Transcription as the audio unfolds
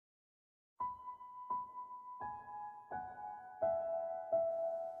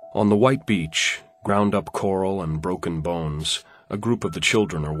On the white beach, ground-up coral and broken bones, a group of the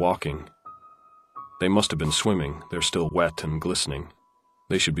children are walking. They must have been swimming. They're still wet and glistening.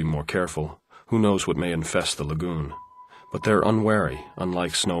 They should be more careful. Who knows what may infest the lagoon? But they're unwary,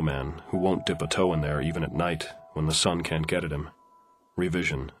 unlike snowmen, who won't dip a toe in there even at night when the sun can't get at him.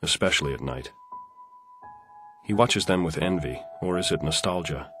 Revision, especially at night. He watches them with envy, or is it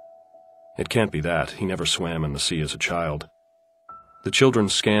nostalgia? It can't be that. He never swam in the sea as a child. The children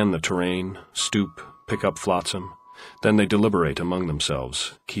scan the terrain, stoop, pick up flotsam. Then they deliberate among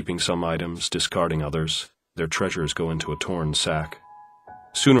themselves, keeping some items, discarding others. Their treasures go into a torn sack.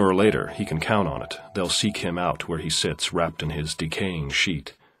 Sooner or later, he can count on it. They'll seek him out where he sits, wrapped in his decaying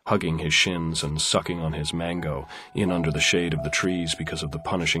sheet, hugging his shins and sucking on his mango, in under the shade of the trees because of the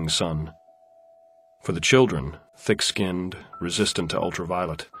punishing sun. For the children, thick-skinned, resistant to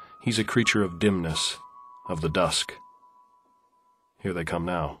ultraviolet, he's a creature of dimness, of the dusk. Here they come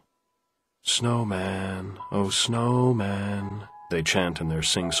now. "Snowman, oh snowman," they chant in their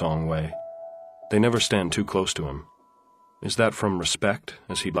sing-song way. They never stand too close to him. Is that from respect,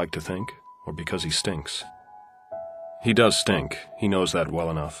 as he'd like to think, or because he stinks? He does stink. He knows that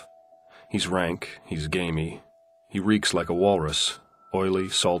well enough. He's rank, he's gamey. He reeks like a walrus, oily,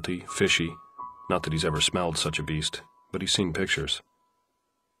 salty, fishy. Not that he's ever smelled such a beast, but he's seen pictures.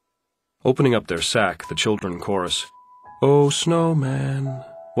 Opening up their sack, the children chorus, "Oh snowman,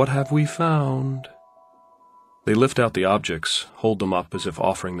 what have we found?" They lift out the objects, hold them up as if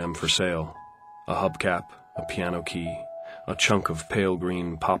offering them for sale. A hubcap, a piano key, a chunk of pale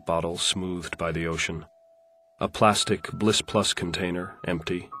green pop bottle smoothed by the ocean, a plastic Bliss Plus container,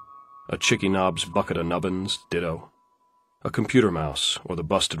 empty, a Chicky Knobs bucket of nubbins, ditto, a computer mouse, or the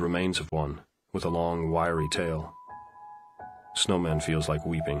busted remains of one, with a long, wiry tail. Snowman feels like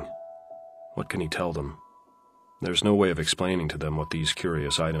weeping. What can he tell them? There's no way of explaining to them what these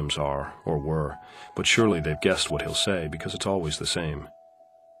curious items are, or were, but surely they've guessed what he'll say, because it's always the same.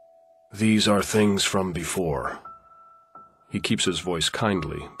 "These are things from before." He keeps his voice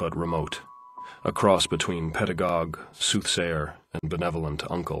kindly, but remote, a cross between pedagogue, soothsayer, and benevolent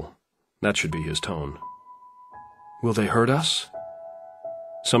uncle. That should be his tone. "Will they hurt us?"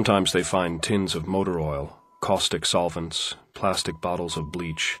 Sometimes they find tins of motor oil, caustic solvents, plastic bottles of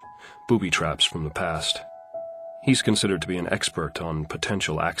bleach, booby traps from the past. He's considered to be an expert on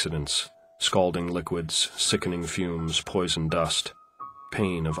potential accidents, scalding liquids, sickening fumes, poison dust,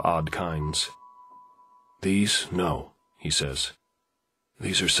 pain of odd kinds. "These? No," he says.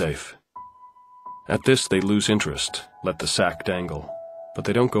 "These are safe." At this they lose interest, let the sack dangle. But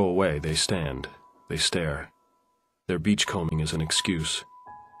they don't go away, they stand, they stare. Their beachcombing is an excuse.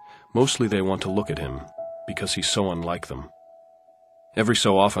 Mostly they want to look at him, because he's so unlike them. Every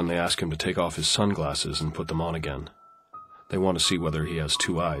so often they ask him to take off his sunglasses and put them on again. They want to see whether he has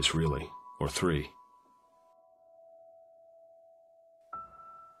two eyes, really, or three.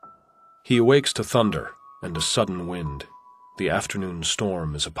 He awakes to thunder and a sudden wind. The afternoon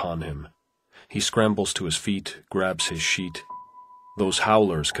storm is upon him. He scrambles to his feet, grabs his sheet. Those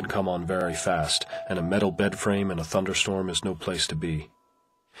howlers can come on very fast, and a metal bed frame in a thunderstorm is no place to be.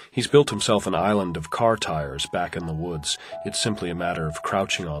 He's built himself an island of car tires back in the woods. It's simply a matter of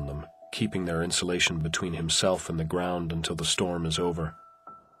crouching on them, keeping their insulation between himself and the ground until the storm is over.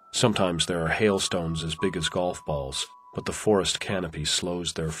 Sometimes there are hailstones as big as golf balls, but the forest canopy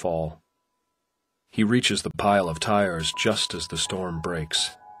slows their fall. He reaches the pile of tires just as the storm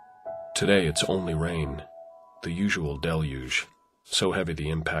breaks. Today it's only rain, the usual deluge, so heavy the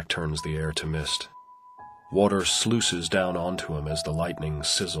impact turns the air to mist. Water sluices down onto him as the lightning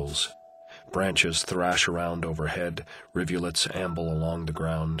sizzles. Branches thrash around overhead, rivulets amble along the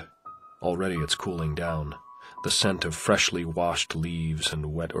ground. Already it's cooling down. The scent of freshly washed leaves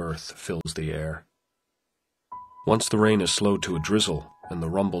and wet earth fills the air. Once the rain is slowed to a drizzle, and the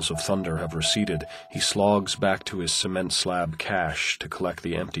rumbles of thunder have receded, he slogs back to his cement slab cache to collect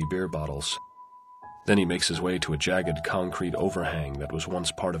the empty beer bottles. Then he makes his way to a jagged concrete overhang that was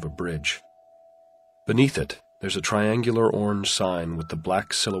once part of a bridge. Beneath it, there's a triangular orange sign with the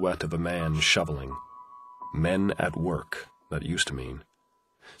black silhouette of a man shoveling. Men at work, that used to mean.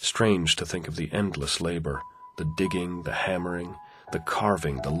 Strange to think of the endless labor, the digging, the hammering, the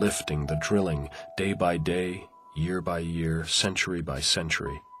carving, the lifting, the drilling, day by day, year by year, century by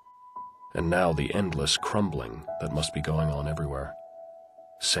century. And now the endless crumbling that must be going on everywhere.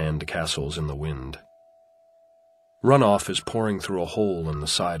 Sand castles in the wind. Runoff is pouring through a hole in the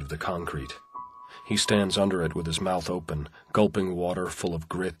side of the concrete. He stands under it with his mouth open, gulping water full of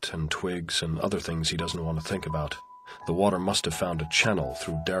grit and twigs and other things he doesn't want to think about. The water must have found a channel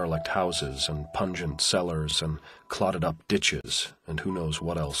through derelict houses and pungent cellars and clotted-up ditches and who knows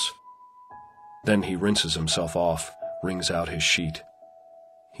what else. Then he rinses himself off, wrings out his sheet.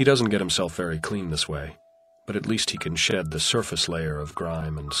 He doesn't get himself very clean this way, but at least he can shed the surface layer of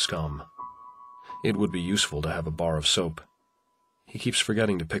grime and scum. It would be useful to have a bar of soap. He keeps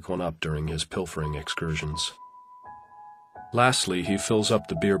forgetting to pick one up during his pilfering excursions. Lastly, he fills up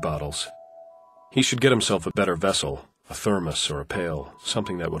the beer bottles. He should get himself a better vessel, a thermos or a pail,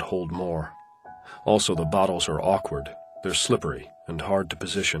 something that would hold more. Also, the bottles are awkward. They're slippery and hard to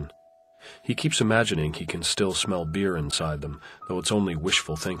position. He keeps imagining he can still smell beer inside them, though it's only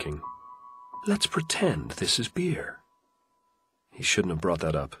wishful thinking. Let's pretend this is beer. He shouldn't have brought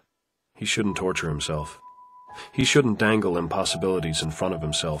that up. He shouldn't torture himself. He shouldn't dangle impossibilities in front of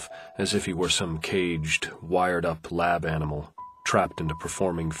himself as if he were some caged, wired-up lab animal, trapped into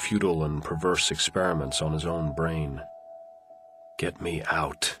performing futile and perverse experiments on his own brain. Get me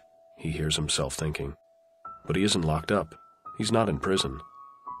out, he hears himself thinking. But he isn't locked up. He's not in prison.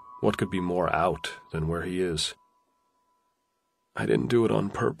 What could be more out than where he is? I didn't do it on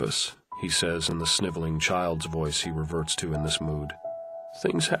purpose, he says in the sniveling child's voice he reverts to in this mood.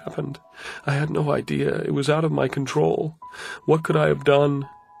 Things happened. I had no idea. It was out of my control. What could I have done?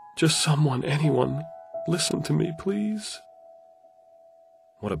 Just someone, anyone. Listen to me, please.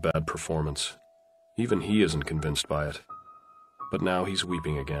 What a bad performance. Even he isn't convinced by it. But now he's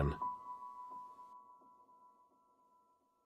weeping again.